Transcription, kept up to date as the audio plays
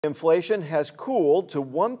Inflation has cooled to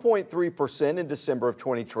 1.3% in December of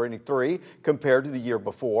 2023 compared to the year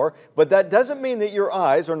before, but that doesn't mean that your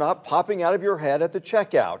eyes are not popping out of your head at the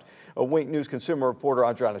checkout. A Wink News consumer reporter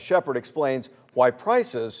Adriana Shepard explains why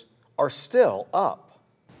prices are still up.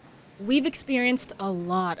 We've experienced a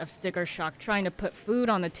lot of sticker shock trying to put food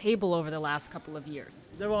on the table over the last couple of years.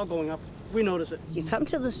 They're all going up. We notice it. You come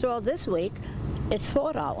to the store this week, it's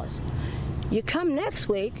 $4. You come next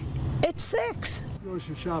week, it's $6.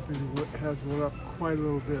 Grocery shopping has went up quite a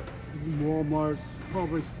little bit. Walmart's,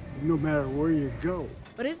 Publix, no matter where you go.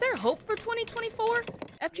 But is there hope for 2024?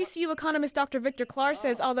 FGCU economist Dr. Victor Clark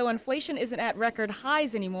says although inflation isn't at record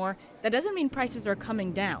highs anymore, that doesn't mean prices are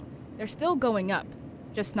coming down. They're still going up,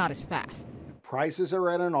 just not as fast. Prices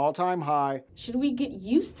are at an all-time high. Should we get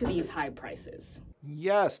used to these high prices?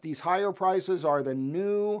 Yes, these higher prices are the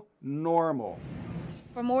new normal.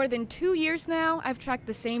 For more than 2 years now, I've tracked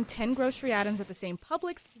the same 10 grocery items at the same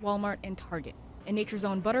Publix, Walmart, and Target. And Nature's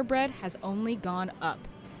Own butter bread has only gone up.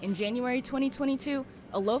 In January 2022,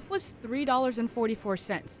 a loaf was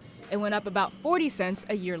 $3.44. It went up about 40 cents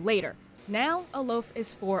a year later. Now, a loaf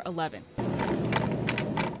is $4.11.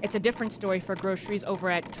 It's a different story for groceries over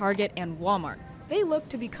at Target and Walmart. They look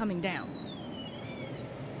to be coming down.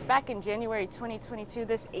 Back in January 2022,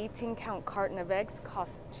 this 18-count carton of eggs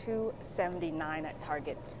cost $2.79 at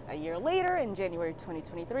Target. A year later, in January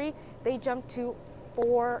 2023, they jumped to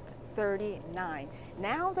 $4.39.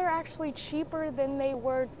 Now they're actually cheaper than they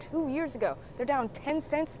were 2 years ago. They're down 10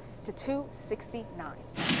 cents to $2.69.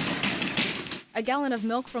 A gallon of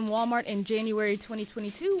milk from Walmart in January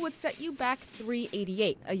 2022 would set you back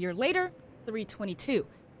 $3.88. A year later, $3.22.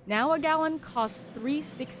 Now a gallon costs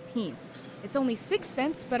 $3.16. It's only 6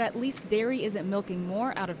 cents, but at least dairy isn't milking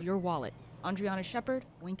more out of your wallet. Adriana Shepard,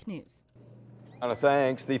 Wink News.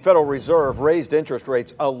 Thanks. The Federal Reserve raised interest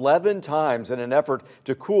rates 11 times in an effort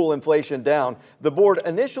to cool inflation down. The board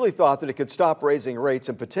initially thought that it could stop raising rates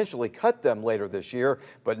and potentially cut them later this year.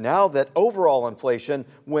 But now that overall inflation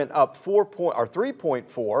went up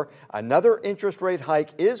 3.4, another interest rate hike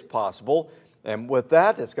is possible. And with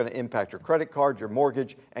that, it's going to impact your credit card, your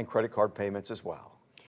mortgage, and credit card payments as well.